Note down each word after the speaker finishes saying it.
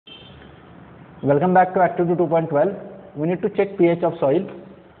Welcome back to Activity 2.12. We need to check pH of soil.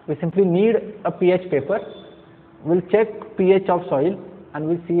 We simply need a pH paper. We'll check pH of soil and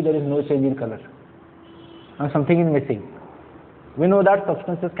we'll see there is no change in color. Now something is missing. We know that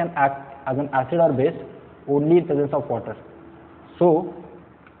substances can act as an acid or base only in presence of water. So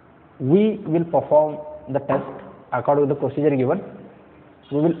we will perform the test according to the procedure given.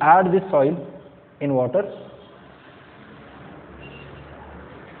 We will add this soil in water.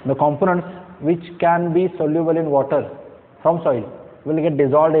 The components which can be soluble in water from soil will get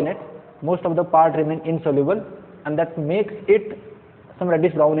dissolved in it. Most of the part remain insoluble, and that makes it some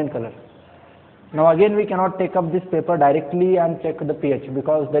reddish brown in color. Now again we cannot take up this paper directly and check the pH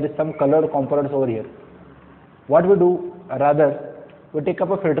because there is some colored components over here. What we do, rather, we take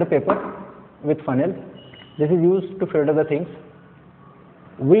up a filter paper with funnel. This is used to filter the things.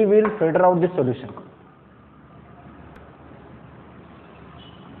 We will filter out this solution.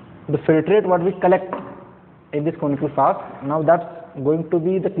 The filtrate what we collect in this conical flask, now that's going to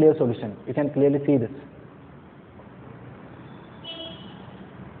be the clear solution. You can clearly see this.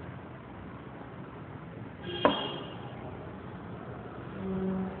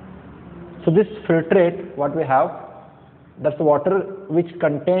 So this filtrate what we have, that's the water which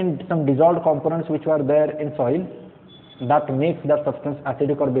contained some dissolved components which were there in soil, that makes that substance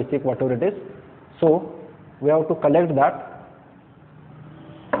acidic or basic, whatever it is. So we have to collect that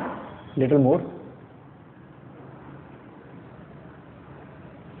little more.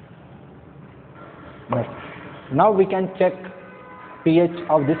 Now we can check pH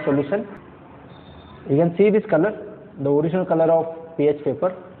of this solution. You can see this color, the original color of pH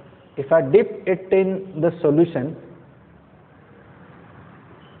paper. If I dip it in the solution,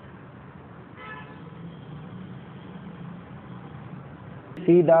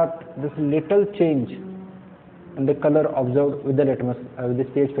 see that this little change in the color observed with the litmus with this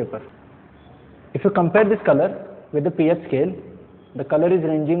pH paper. If you compare this color with the pH scale, the color is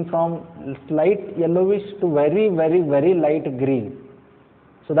ranging from slight yellowish to very light green.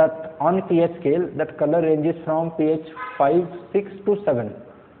 So that on pH scale, that color ranges from pH 5, 6 to 7.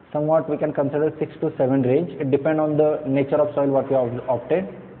 Somewhat we can consider 6 to 7 range. It depends on the nature of soil what we have obtained.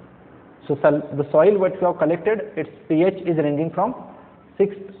 So the soil what we have collected, its pH is ranging from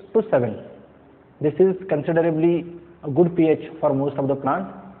 6 to 7. This is considerably a good pH for most of the plant.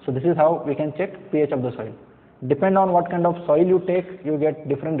 So this is how we can check pH of the soil. Depend on what kind of soil you take, you get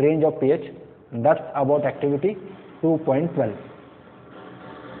different range of pH. And that's about activity 2.12.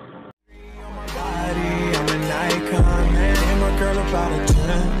 I'm an icon, man. My girl about a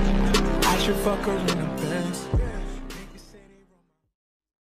 10. I should fuck her in a